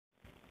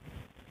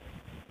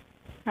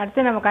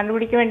அடுத்து நம்ம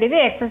கண்டுபிடிக்க வேண்டியது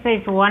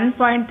exercise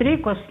 1.3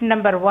 question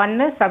number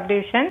 1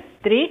 subdivision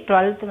 3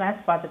 12th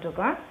maths பார்த்துட்டு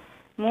இருக்கோம்.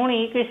 3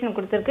 ஈக்குவேஷன்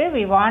கொடுத்துருக்கு.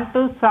 we want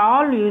to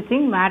solve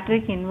using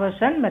matrix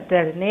inversion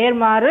method.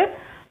 நேர்மாறு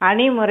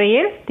அணி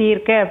முறையில்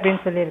தீர்க்க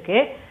அப்படின்னு சொல்லியிருக்கு.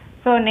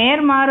 ஸோ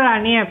நேர்மாறு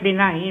அணி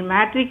அப்படின்னா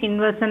matric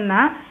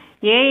இன்வர்ஷன்னா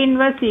a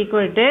inverse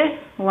equal to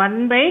 1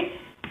 by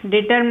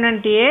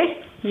determinant a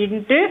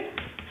into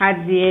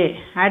HA.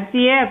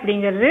 HA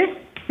அப்படிங்கிறது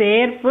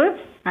சேர்ப்பு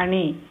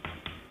அணி.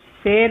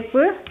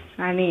 சேர்ப்பு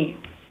அணி.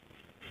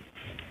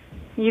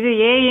 இது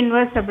A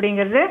inverse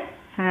அப்படிங்கிறது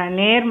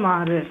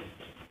நேர்மாறு.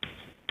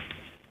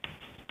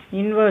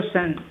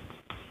 Inversion.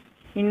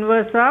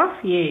 Inverse of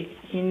A.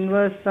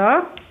 Inverse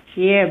of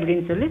A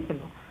அப்படின்னு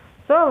சொல்லுவோம்.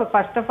 So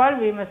first of all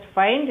we must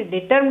find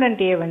determinant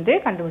A வந்து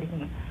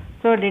கண்டுபிடிக்கணும்.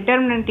 ஸோ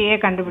determinant A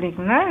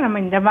கண்டுபிடிக்கணும்னா நம்ம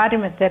இந்த மாதிரி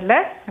மெத்தடில்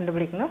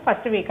கண்டுபிடிக்கணும்.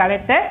 First we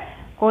collect the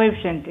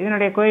coefficient.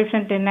 இதனுடைய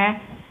coefficient என்ன?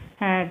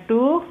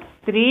 2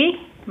 3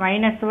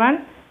 -1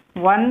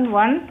 1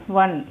 1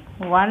 1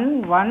 1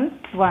 1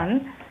 1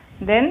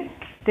 then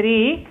 3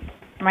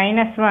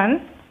 -1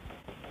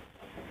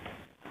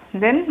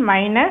 then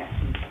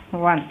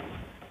 -1.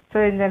 ஸோ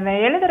இந்த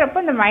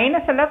எழுதுகிறப்ப இந்த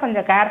மைனஸ் எல்லாம்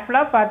கொஞ்சம்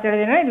கேர்ஃபுல்லாக பார்த்து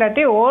எழுதணும்,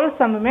 இல்லாட்டி ஹோல்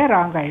சம்முமே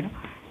ராங் ஆகிடும்.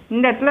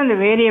 இந்த இடத்துல இந்த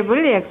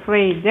வேரியபிள்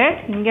XYZ,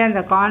 இங்கே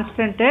அந்த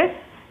கான்ஸ்டன்ட்டு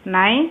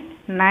 9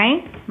 9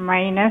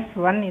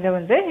 -1 இதை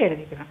வந்து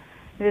எழுதிக்கிறோம்.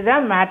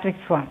 இதுதான்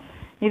மேட்ரிக்ஸ் ஃபார்ம்.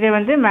 இது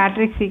வந்து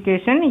matrix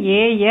equation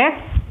AX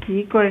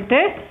equal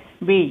to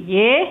B.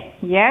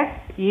 AX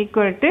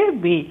equal to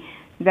B.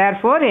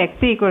 Therefore X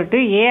equal to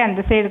A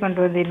அந்த சைடு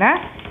கொண்டு வந்தீங்கன்னா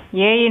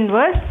A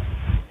இன்வர்ஸ்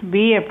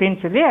B அப்படின்னு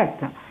சொல்லி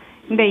அர்த்தம்.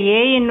 இந்த A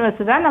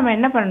இன்வர்ஸ் தான் நம்ம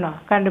என்ன பண்ணணும்?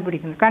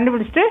 கண்டுபிடிக்கணும்.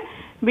 கண்டுபிடிச்சிட்டு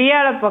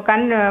பியால் இப்போ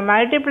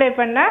மல்டிப்ளை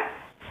பண்ணால்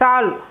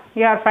solve.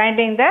 You are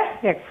finding the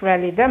X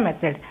value the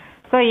method.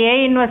 So A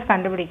inverse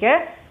கண்டுபிடிக்க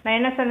நான்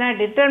என்ன சொன்னேன்?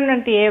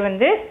 டிட்டர்மினன்ட் A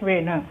வந்து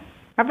வேணும்.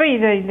 அப்போ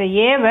இந்த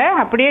ஏவை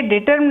அப்படியே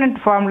டிட்டர்மினன்ட்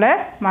ஃபார்மில்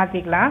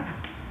மாற்றிக்கலாம்.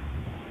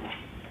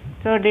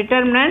 So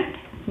determinant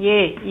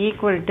A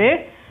equal to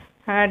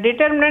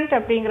determinant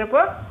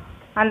அப்படிங்கிறப்போ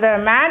அந்த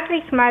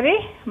மேட்ரிக்ஸ் மாதிரி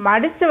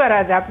மடித்து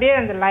வராது, அப்படியே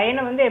அந்த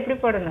லைனை வந்து எப்படி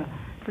போடணும்?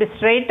 இப்படி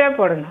ஸ்ட்ரைட்டாக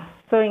போடணும்.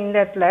 ஸோ இந்த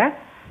இடத்துல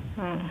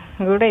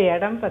கூட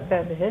இடம்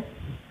பத்தாது.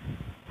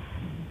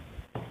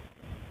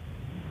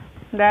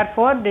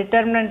 therefore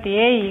determinant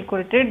A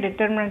equal to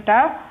determinant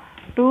of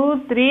 2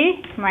 3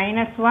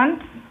 -1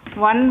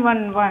 1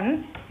 1 1.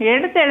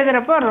 எடுத்து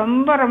எழுதுகிறப்போ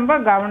ரொம்ப ரொம்ப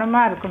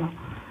கவனமாக இருக்கணும்.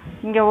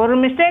 இங்கே ஒரு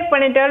மிஸ்டேக்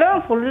பண்ணிட்டாலும்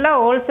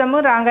ஃபுல்லாக ஹோல்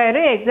சம்மும் ராங்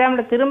ஆயிரும்.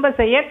 எக்ஸாமில் திரும்ப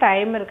செய்ய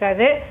டைம்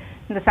இருக்காது.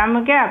 இந்த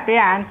சம்முக்கே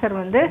அப்படியே ஆன்சர்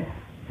வந்து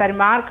சரி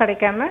மார்க்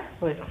கிடைக்காம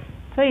போயிடும்.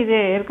 ஸோ இது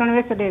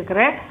ஏற்கனவே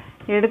சொல்லியிருக்கிறேன்.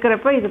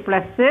 எடுக்கிறப்போ இது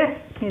ப்ளஸ்ஸு,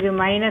 இது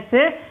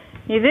மைனஸு,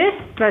 இது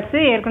ப்ளஸ்ஸு.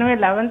 ஏற்கனவே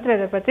 11th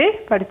இதை பற்றி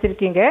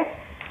படிச்சிருக்கீங்க.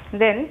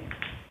 தென்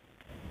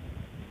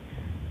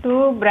 2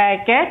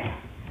 bracket,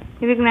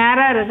 இதுக்கு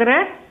நேராக இருக்கிற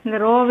இந்த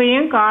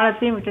ரோவையும்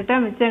காலத்தையும் விட்டுட்டா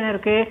மிச்சம் என்ன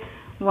இருக்குது?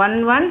 1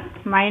 1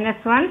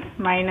 -1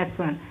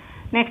 -1.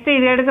 நெக்ஸ்ட்டு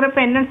இது எடுக்கிறப்ப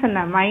என்னன்னு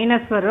சொன்னால்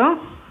மைனஸ் வரும்.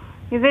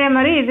 இதே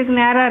மாதிரி இதுக்கு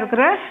நேராக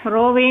இருக்கிற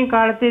ரோவையும்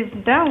காலத்தையும்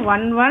விட்டுட்டா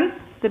 1 1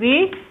 3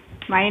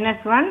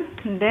 -1.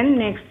 தென்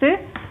நெக்ஸ்ட்டு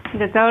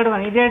இந்த தேர்ட்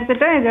ஒன் இதை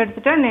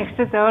எடுத்துட்டா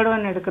நெக்ஸ்ட்டு தேர்ட்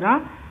ஒன் எடுக்கிறோம்.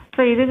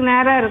 ஸோ இதுக்கு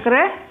நேராக இருக்கிற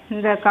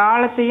இந்த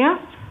காலத்தையும்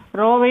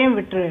ரோவையும்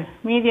விட்டுரு.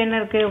 மீதி என்ன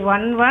இருக்குது?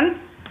 1 1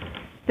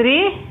 3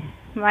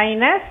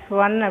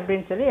 -1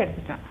 அப்படின்னு சொல்லி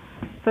எடுத்துட்டோம்.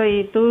 ஸோ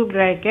 2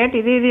 bracket,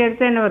 இது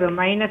எடுத்து என்ன வரும்?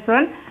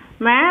 -1.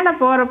 மேலே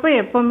போகிறப்போ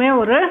எப்போவுமே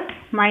ஒரு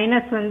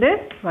மைனஸ் வந்து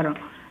வரும்.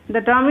 இந்த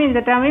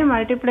டேர்மையும்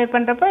மல்டிப்ளை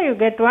பண்ணுறப்போ யூ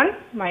கெட் 1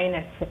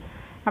 மைனஸ்.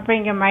 அப்போ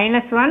இங்கே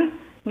 -1,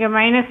 இங்கே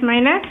மைனஸ்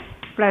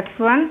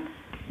 +1,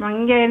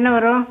 இங்கே என்ன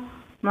வரும்?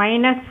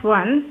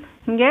 -1,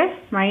 இங்கே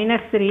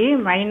 -3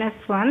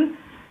 -1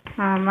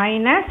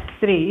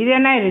 -3. இது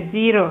என்ன? இது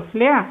 0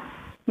 இல்லையா?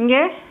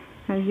 இங்கே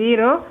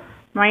 0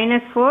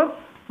 -4,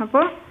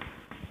 அப்போ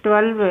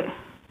 12.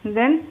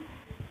 தென்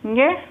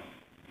இங்கே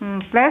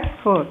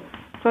 +4.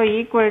 So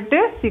equal to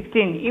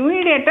 16.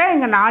 இமீடியட்டாக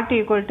இங்கே நாட்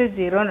ஈக்குவல் டு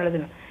 0ன்னு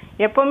எழுதணும்.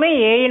 எப்போவுமே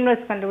A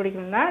இன்வர்ஸ்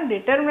கண்டுபிடிக்கணும்னா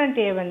டிட்டர்மினன்ட்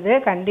A வந்து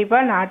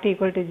கண்டிப்பாக நாட்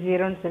ஈக்குவல் டு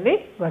 0ன்னு சொல்லி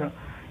வரும்.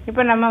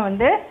 இப்போ நம்ம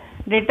வந்து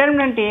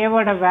டிட்டர்மினன்ட்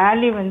ஏவோட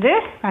வேல்யூ வந்து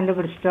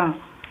கண்டுபிடிச்சிட்டோம்.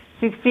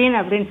 16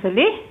 அப்படின்னு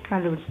சொல்லி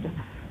கண்டுபிடிச்சிட்டோம்.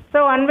 So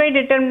 1 by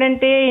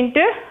determinant A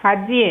into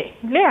HA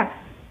இல்லையா?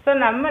 ஸோ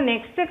நம்ம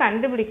நெக்ஸ்ட்டு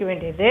கண்டுபிடிக்க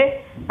வேண்டியது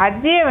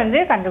HA வந்து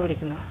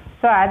கண்டுபிடிக்கணும்.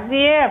 ஸோ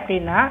HA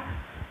அப்படின்னா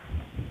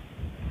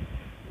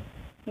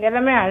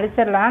எல்லாமே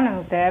அழிச்சிடலாம்,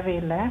 நமக்கு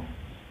தேவையில்லை.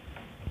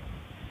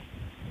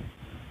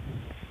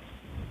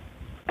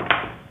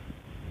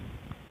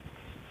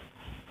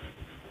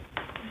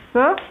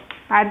 ஸோ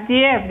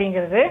HA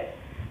அப்படிங்கிறது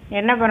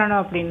என்ன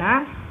பண்ணணும் அப்படின்னா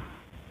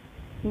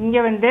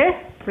இங்கே வந்து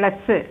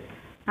ப்ளஸ்ஸு,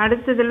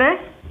 அடுத்ததில்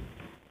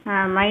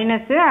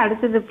மைனஸு,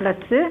 அடுத்தது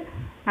ப்ளஸ்ஸு,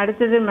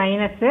 அடுத்தது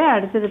மைனஸு,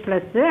 அடுத்தது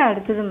ப்ளஸ்ஸு,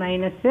 அடுத்தது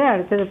மைனஸு,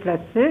 அடுத்தது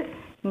ப்ளஸ்ஸு,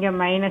 இங்கே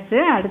மைனஸு,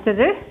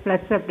 அடுத்தது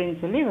ப்ளஸ் அப்படின்னு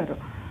சொல்லி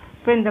வரும்.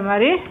 இப்போ இந்த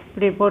மாதிரி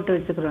இப்படி போட்டு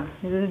வச்சுக்கிறோம்.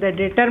 இது இந்த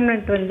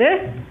டிட்டர்மினன்ட் வந்து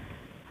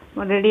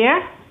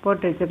ரெடியாக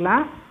போட்டு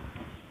வச்சுக்கலாம்.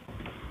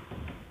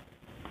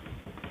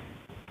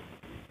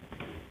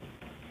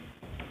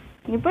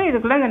 இப்போ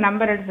இதுக்குள்ளே இந்த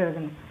நம்பர் எடுத்து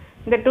எழுதணும்.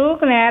 இந்த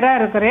 2க்கு நேராக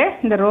இருக்கிற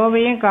இந்த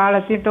ரோவையும்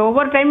காலத்தையும்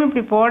ஒவ்வொரு டைமும்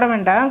இப்படி போட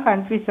வேண்டாம்,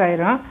 கன்ஃபியூஸ்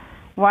ஆயிரும்.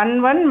 1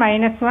 1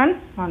 -1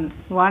 1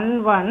 1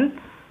 1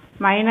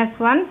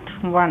 -1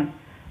 1.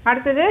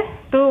 அடுத்தது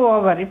 2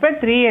 ஓவர். இப்போ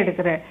 3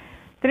 எடுக்கிறேன்.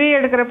 3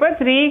 எடுக்கிறப்ப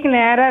 3க்கு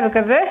நேராக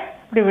இருக்கிறத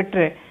இப்படி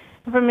விட்டுரு.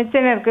 இப்போ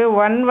மிச்சம் என்ன இருக்குது?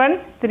 1 1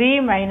 3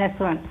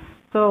 -1.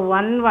 ஸோ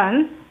 1 1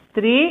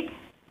 3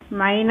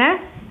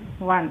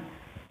 -1.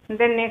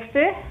 தென்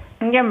நெக்ஸ்ட்டு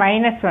இங்கே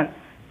 -1.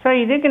 ஸோ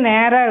இதுக்கு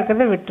நேராக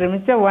இருக்கிறத விட்டுரு.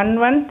 மிச்சம் 1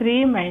 1 3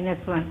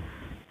 -1.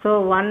 ஸோ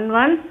 1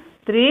 1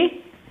 3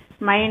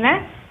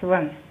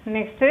 -1.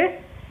 நெக்ஸ்ட்டு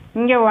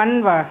இங்கே 1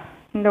 வா,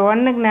 இந்த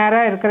 1க்கு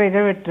நேராக இருக்கிற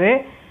இதை விட்டுரு,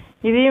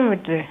 இதையும்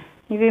விட்டுரு.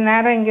 இது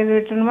நேராக இங்கே இது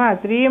விட்டுணுமா?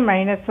 3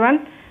 -1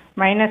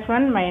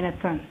 -1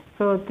 -1.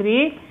 ஸோ 3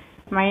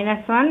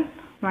 -1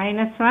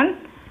 -1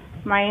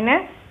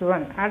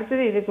 -1.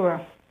 அடுத்தது இதுக்கு வா.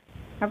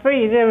 அப்போ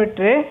இதை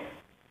விட்டுரு,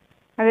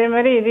 அதே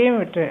மாதிரி இதையும்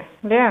விட்டுரு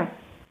இல்லையா?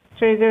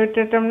 ஸோ இதை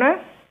விட்டுட்டோம்னா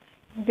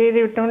இது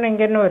விட்டோம்னா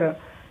இங்கே என்ன வரும்?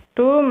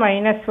 2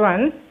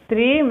 -1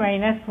 3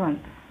 -1.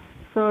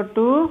 ஸோ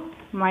 2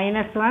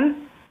 -1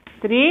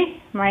 3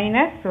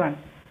 -1.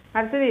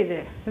 அடுத்தது இது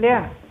இல்லையா?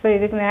 ஸோ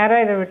இதுக்கு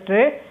நேராக இதை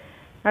விட்டுரு,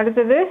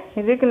 அடுத்தது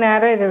இதுக்கு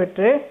நேராக இதை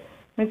விட்டுரு.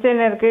 மிச்சம்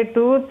என்ன இருக்குது?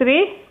 2 3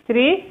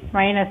 3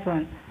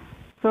 -1.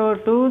 ஸோ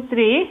 2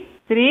 3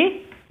 3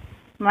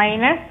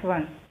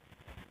 -1.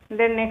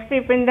 தென் நெக்ஸ்ட்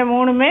இப்போ இந்த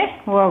 3மே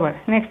ஓவர்.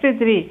 நெக்ஸ்ட்டு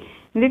 3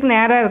 இதுக்கு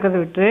நேராக இருக்கிறத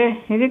விட்டு,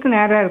 இதுக்கு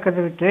நேராக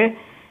இருக்கிறத விட்டு,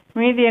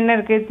 மீதி என்ன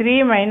இருக்குது? 3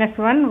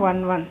 -1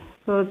 1 1.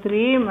 ஸோ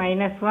 3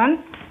 -1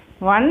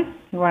 1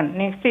 1.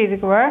 நெக்ஸ்ட்டு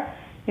இதுக்கு வா,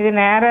 இது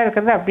நேராக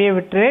இருக்கிறத அப்படியே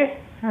விட்டுரு.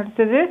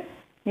 அடுத்தது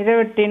இதை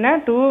விட்டினா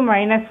 2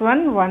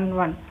 -1 1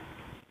 1.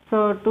 ஸோ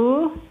 2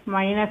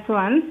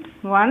 -1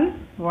 1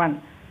 1.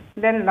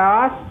 தென்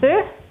லாஸ்ட்டு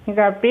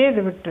இதை அப்படியே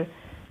இது விட்டுரு.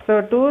 ஸோ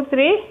 2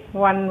 3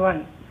 1 1.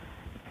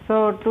 ஸோ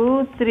 2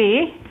 3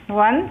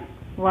 1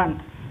 1.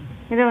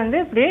 இதை வந்து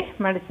இப்படி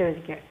மடித்து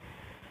வச்சுக்க.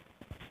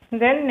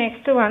 தென்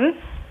நெக்ஸ்ட்டு ஒன்,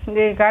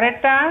 இது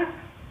கரெக்டாக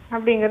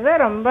அப்படிங்கிறத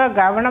ரொம்ப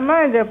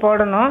கவனமாக இதை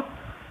போடணும்.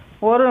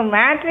 ஒரு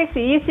மேட்ரிக்ஸ்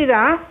ஈஸி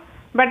தான்,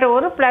 பட்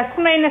ஒரு ப்ளஸ்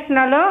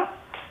மைனஸ்னாலும்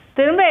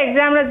திரும்ப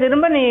எக்ஸாமில்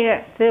திரும்ப நீ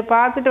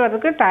பார்த்துட்டு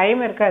வர்றதுக்கு டைம்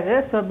இருக்காது.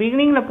 ஸோ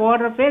பிகினிங்கில்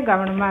போடுறப்பே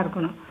கவனமாக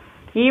இருக்கணும்.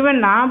 ஈவன்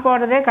நான்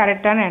போடுறதே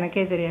கரெக்டானு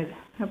எனக்கே தெரியாது.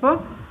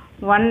 அப்போது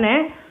 1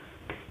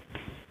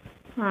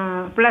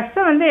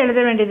 ப்ளஸ்ஸை வந்து எழுத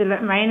வேண்டியதில்லை,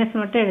 மைனஸ்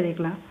மட்டும்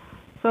எழுதிக்கலாம்.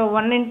 ஸோ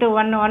 1 ×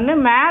 1 1.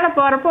 மேலே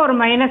போகிறப்போ ஒரு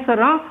மைனஸ்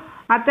வரும்,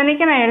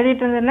 அத்தனைக்கு நான்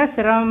எழுதிட்டு இருந்தேன்னா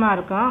சிரமமாக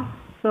இருக்கும்.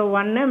 ஸோ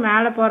 1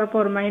 மேலே போகிறப்போ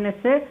ஒரு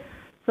மைனஸு,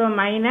 ஸோ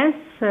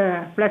மைனஸ்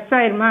ப்ளஸ்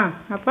ஆயிருமா?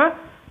 அப்போ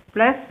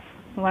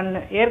 +1.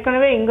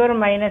 ஏற்கனவே இங்கே ஒரு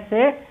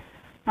மைனஸு,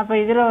 அப்போ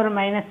இதில் ஒரு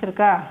மைனஸ்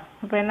இருக்கா?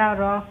 அப்போ என்ன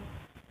வரும்?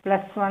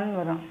 +1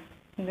 வரும்.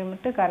 இது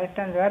மட்டும்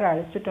கரெக்டாக இந்த வேறு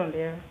அழிச்சிட்டோம்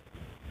இல்லையா?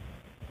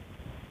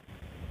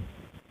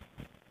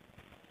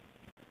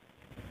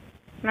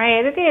 நான்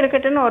எதுக்கு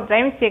இருக்கட்டுன்னு ஒரு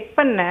டைம் செக்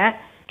பண்ணேன்.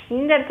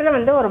 இந்த இடத்துல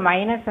வந்து ஒரு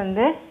மைனஸ்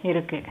வந்து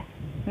இருக்குது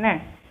என்ன?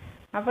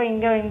 அப்போ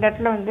இங்கே இந்த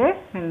இடத்துல வந்து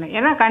இல்லை,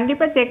 ஏன்னா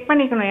கண்டிப்பாக செக்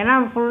பண்ணிக்கணும். ஏன்னா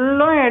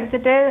ஃபுல்லும்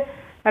எடுத்துகிட்டு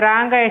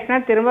ராங் ஆகிடுச்சுன்னா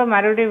திரும்ப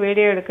மறுபடியும்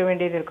வீடியோ எடுக்க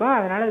வேண்டியது இருக்கும்.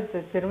 அதனால்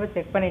திரும்ப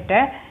செக்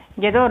பண்ணிவிட்டேன்.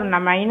 ஏதோ ஒரு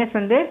நான் மைனஸ்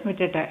வந்து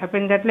விட்டுட்டேன். அப்போ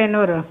இந்த இடத்துல என்ன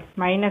வரும்?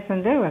 மைனஸ்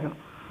வந்து வரும்.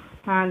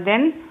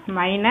 தென்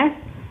மைனஸ்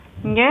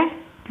இங்கே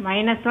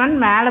 -1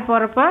 மேலே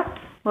போகிறப்போ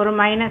ஒரு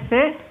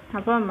மைனஸு,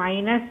 அப்போ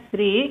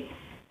 -3.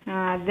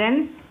 தென்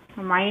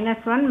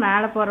 -1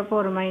 மேலே போகிறப்போ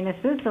ஒரு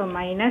மைனஸு, ஸோ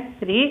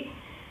 -3.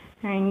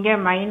 இங்கே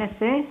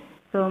மைனஸு,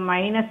 ஸோ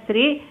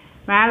 -3.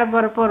 மேலே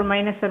போகிறப்போ ஒரு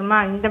மைனஸ் வருமா?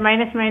 இந்த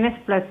மைனஸ் மைனஸ்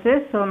ப்ளஸ்ஸு,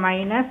 ஸோ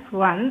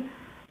 -1.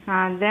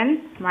 தென்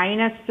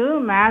 -2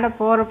 மேலே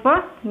போகிறப்போ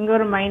இங்கே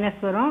ஒரு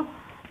மைனஸ் வரும்,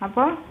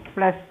 அப்போ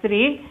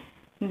 +3.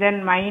 தென்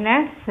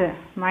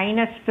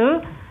 -2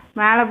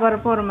 மேலே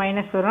போகிறப்போ ஒரு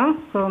மைனஸ் வரும்,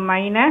 ஸோ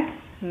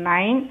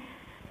 -9.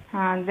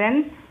 தென்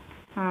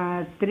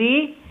 3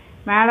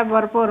 மேலே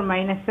போகிறப்போ ஒரு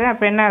மைனஸு,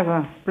 அப்போ என்ன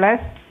ஆகும்?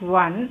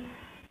 +1.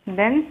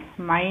 தென்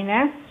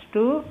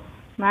 -2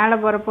 மேலே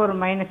போகிறப்போ ஒரு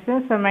மைனஸு,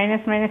 ஸோ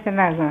மைனஸ் மைனஸ்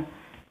என்ன ஆகும்?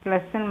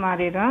 ப்ளஸ்ன்னு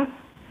மாறிடும்.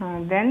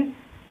 தென்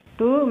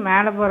 2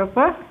 மேலே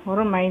போகிறப்போ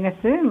ஒரு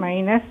மைனஸு,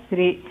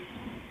 -3.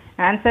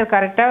 ஆன்சர்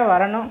கரெக்டாக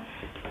வரணும்,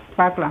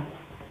 பார்க்கலாம்.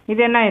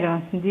 இது என்ன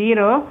ஆயிரும்?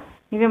 0.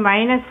 இது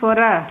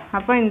 -4.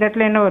 அப்போ இந்த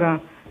இடத்துல என்ன வரும்?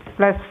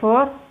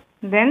 +4.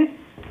 தென்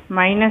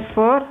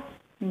 -4.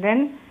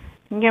 தென்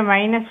இங்கே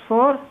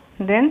 -4.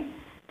 தென்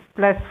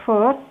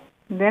 +4.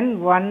 தென்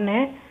 1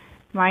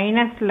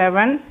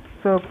 -11.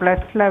 ஸோ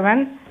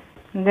 +11.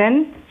 தென்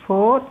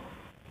 4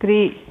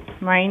 3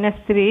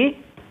 -3.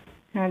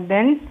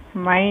 தென்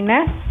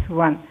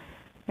 -1.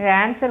 இது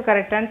ஆன்சர்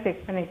கரெக்டானு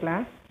செக்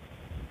பண்ணிக்கலாம்.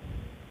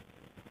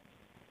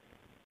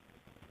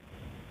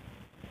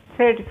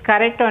 So it's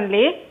correct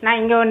only. நான்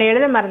இங்கே ஒன்று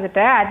எழுத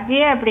மறந்துட்டேன்.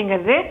 அஜ்ஜே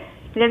அப்படிங்கிறது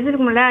இது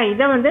எழுதிருக்கு முடியல,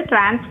 இதை வந்து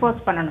டிரான்ஸ்போஸ்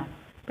பண்ணணும்.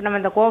 இப்போ நம்ம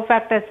இந்த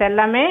கோஃபேக்டர்ஸ்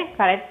எல்லாமே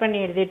கரெக்ட் பண்ணி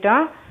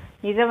எழுதிட்டோம்.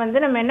 இதை வந்து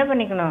நம்ம என்ன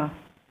பண்ணிக்கணும்?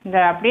 இந்த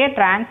அப்படியே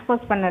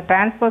டிரான்ஸ்போஸ்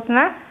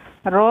டிரான்ஸ்போஸ்னால்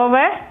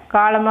ரோவை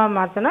காலமாக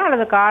மாற்றணும்,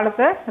 அல்லது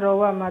காலத்தை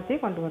ரோவாக மாற்றி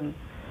கொண்டு வரணும்.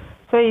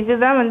 ஸோ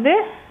இதுதான் வந்து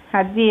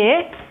அஜ்ஜே.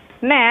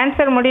 இன்னும்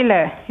ஆன்சர் முடியல,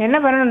 என்ன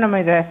பண்ணணும்? நம்ம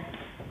இதை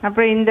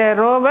அப்புறம் இந்த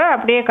ரோவை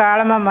அப்படியே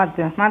காலமாக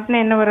மாற்றினா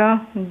என்ன வரும்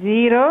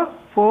 0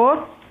 4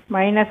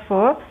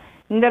 -4.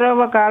 இந்த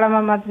ரோவை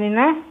காலமாக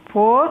மாற்றினீங்கன்னா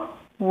 4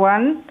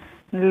 1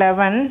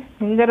 11.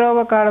 இந்த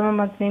ரோவை காலமாக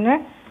மாற்றினீங்கன்னா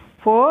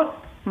 4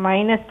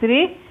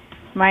 -3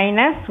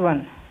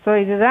 -1. ஸோ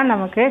இதுதான்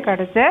நமக்கு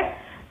கிடைச்ச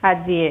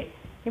அஜ்ஜிஏ.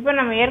 இப்போ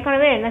நம்ம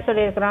ஏற்கனவே என்ன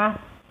சொல்லியிருக்கிறோம்,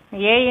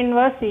 A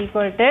inverse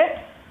equal to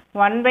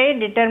 1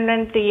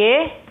 determinant A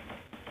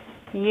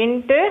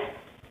into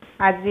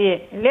அஜ்ஜிஏ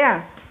இல்லையா,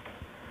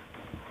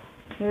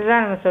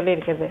 இதுதான் நம்ம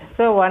சொல்லியிருக்கிறது.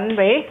 ஸோ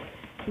 1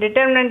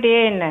 டிட்டர்மினன்ட் A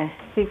என்ன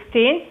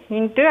 16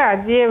 இன்ட்டு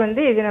அஜ்ஜிஏ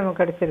வந்து இது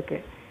நமக்கு கிடச்சிருக்கு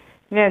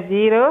இல்லையா,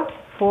 0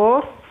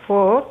 4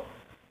 4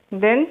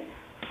 தென்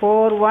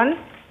 4 1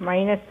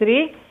 -3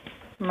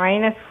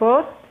 -4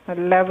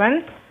 11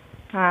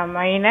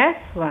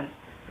 -1.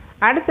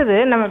 அடுத்தது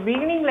நம்ம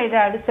பிகினிங்கில் இதை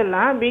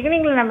அடிச்சிடலாம்.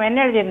 பிகினிங்கில் நம்ம என்ன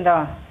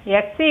எழுதியிருந்தோம்,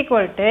 x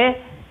equal to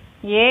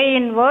A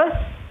inverse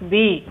B,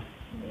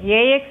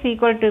 AX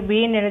equal to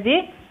Bன்னு எழுதி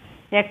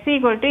x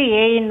equal to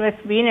A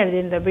inverse Bன்னு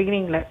எழுதியிருந்தோம்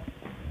பிகினிங்கில்.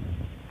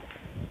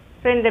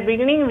 So இந்த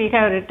beginning we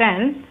have written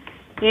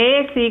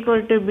AX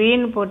equal to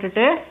Bன்னு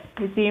போட்டுட்டு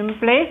which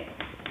implies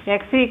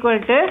x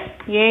equal to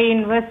A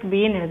inverse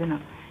Bன்னு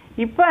எழுதணும்.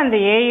 இப்போ அந்த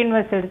A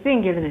இன்வர்ஸ் எடுத்து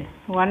இங்கே எழுது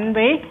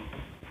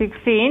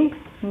 1/16.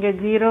 இங்கே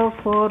 0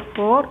 4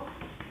 4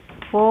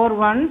 4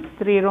 1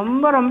 3.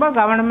 ரொம்ப ரொம்ப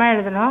கவனமாக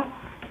எழுதணும்,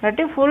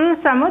 இல்லாட்டி ஃபுல்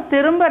சம்மு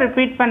திரும்ப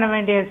ரிப்பீட் பண்ண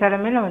வேண்டிய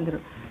சிலமையில்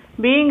வந்துடும்.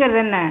 பிங்கிறது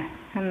என்ன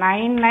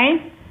 9 9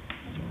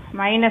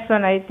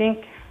 -1. I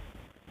think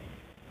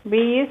B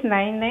is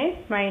 9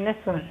 9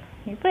 -1.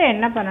 இப்போ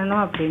என்ன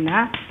பண்ணணும் அப்படின்னா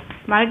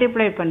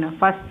மல்டிப்ளை பண்ணு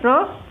ஃபஸ்ட் ரோ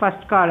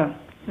ஃபஸ்ட் காலம்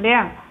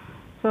இல்லையா.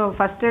 So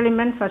first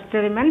element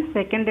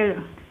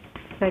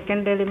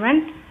second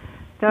element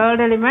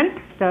third element.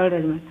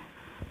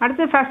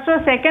 அடுத்து ஃபஸ்ட் ரோ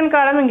செகண்ட்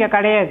காலம் இங்கே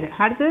கிடையாது.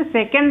 அடுத்தது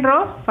செகண்ட் ரோ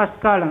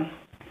ஃபஸ்ட் காலம்.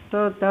 ஸோ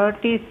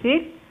 36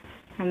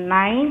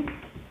 9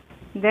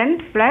 தென்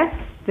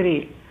 +3.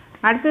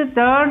 அடுத்து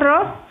தேர்ட் ரோ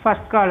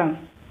ஃபஸ்ட் காலம்.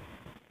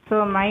 ஸோ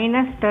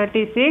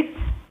 -36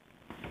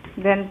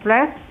 தென்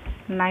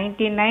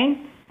 +99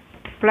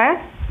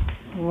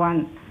 +1.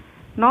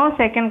 No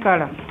second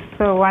column.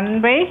 ஸோ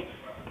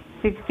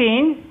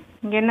 1/16.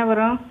 இங்கே என்ன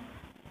வரும்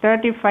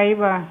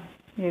 35.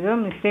 ஏதோ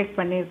மிஸ்டேக்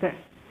பண்ணியிருக்கேன்.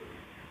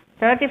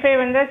 35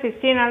 வந்து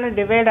 16ஆல்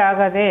டிவைட்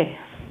ஆகாதே,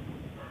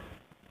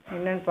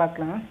 என்னன்னு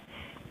பார்க்கலாம்.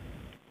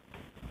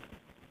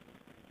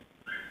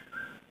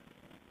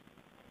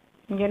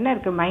 இங்கே என்ன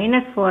இருக்குது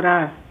 -4.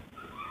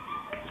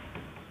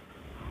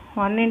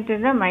 1 இன்ட்டு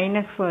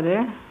 -4.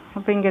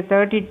 அப்போ இங்கே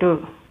 32.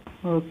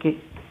 ஓகே.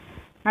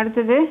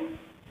 அடுத்தது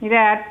இதை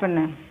ஆட்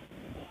பண்ணு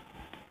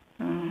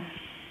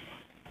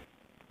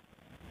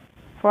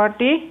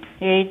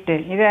 48.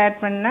 இதை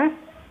ஆட் பண்ணால்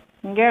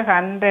இங்கே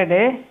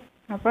 100.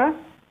 அப்போ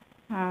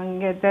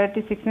இங்கே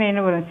 36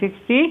 என்ன வரும்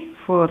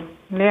 64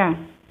 இல்லையா.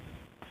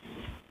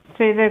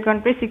 ஸோ இதை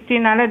கொண்டு போய்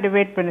 16ஆல்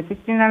டிவைட் பண்ணு.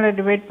 16ஆல்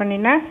டிவைட்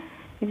பண்ணினா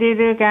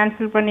இது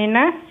கேன்சல்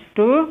பண்ணினா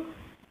 2.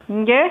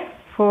 இங்கே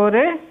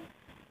 4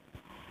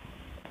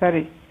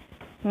 சாரி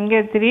இங்கே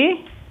 3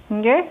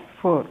 இங்கே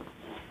 4.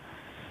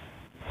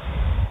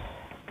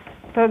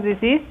 So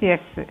this is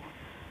X.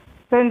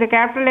 So இந்த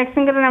கேபிட்டல்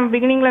எக்ஸுங்கிறது நம்ம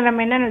பிகினிங்கில்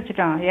நம்ம என்னென்னு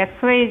வச்சுட்டோம்,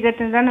 XYZ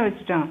தானே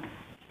வச்சுட்டோம்.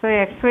 So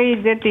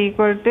XYZ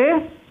equal to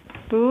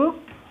 2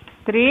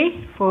 3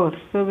 4.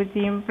 So which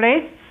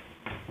implies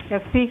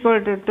x equal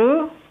to 2,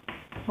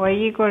 y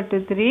equal to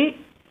 3,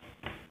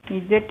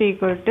 z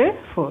equal to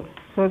 4.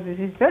 So this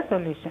is the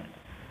solution.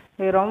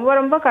 இது ரொம்ப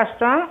ரொம்ப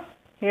கஷ்டம்.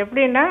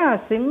 எப்படின்னா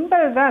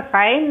சிம்பிள் தான்,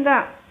 சைன்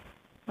தான்,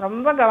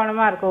 ரொம்ப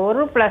கவனமாக இருக்கும்.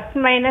 ஒரு ப்ளஸ்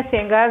மைனஸ்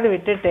எங்காவது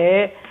விட்டுட்டு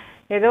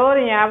ஏதோ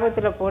ஒரு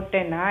ஞாபகத்தில்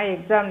போட்டேன்னா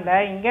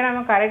எக்ஸாமில் இங்கே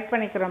நம்ம கரெக்ட்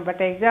பண்ணிக்கிறோம்.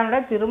 பட்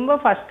எக்ஸாமில் திரும்ப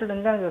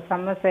ஃபஸ்ட்டுலேருந்து அந்த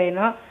சம்ம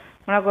செய்யணும்.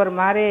 உனக்கு ஒரு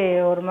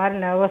மாதிரி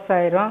நர்வஸ்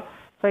ஆயிரும்.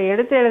 ஸோ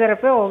எடுத்து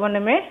எழுதுகிறப்ப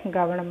ஒவ்வொன்றுமே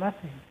கவனமாக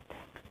செய்யணும்.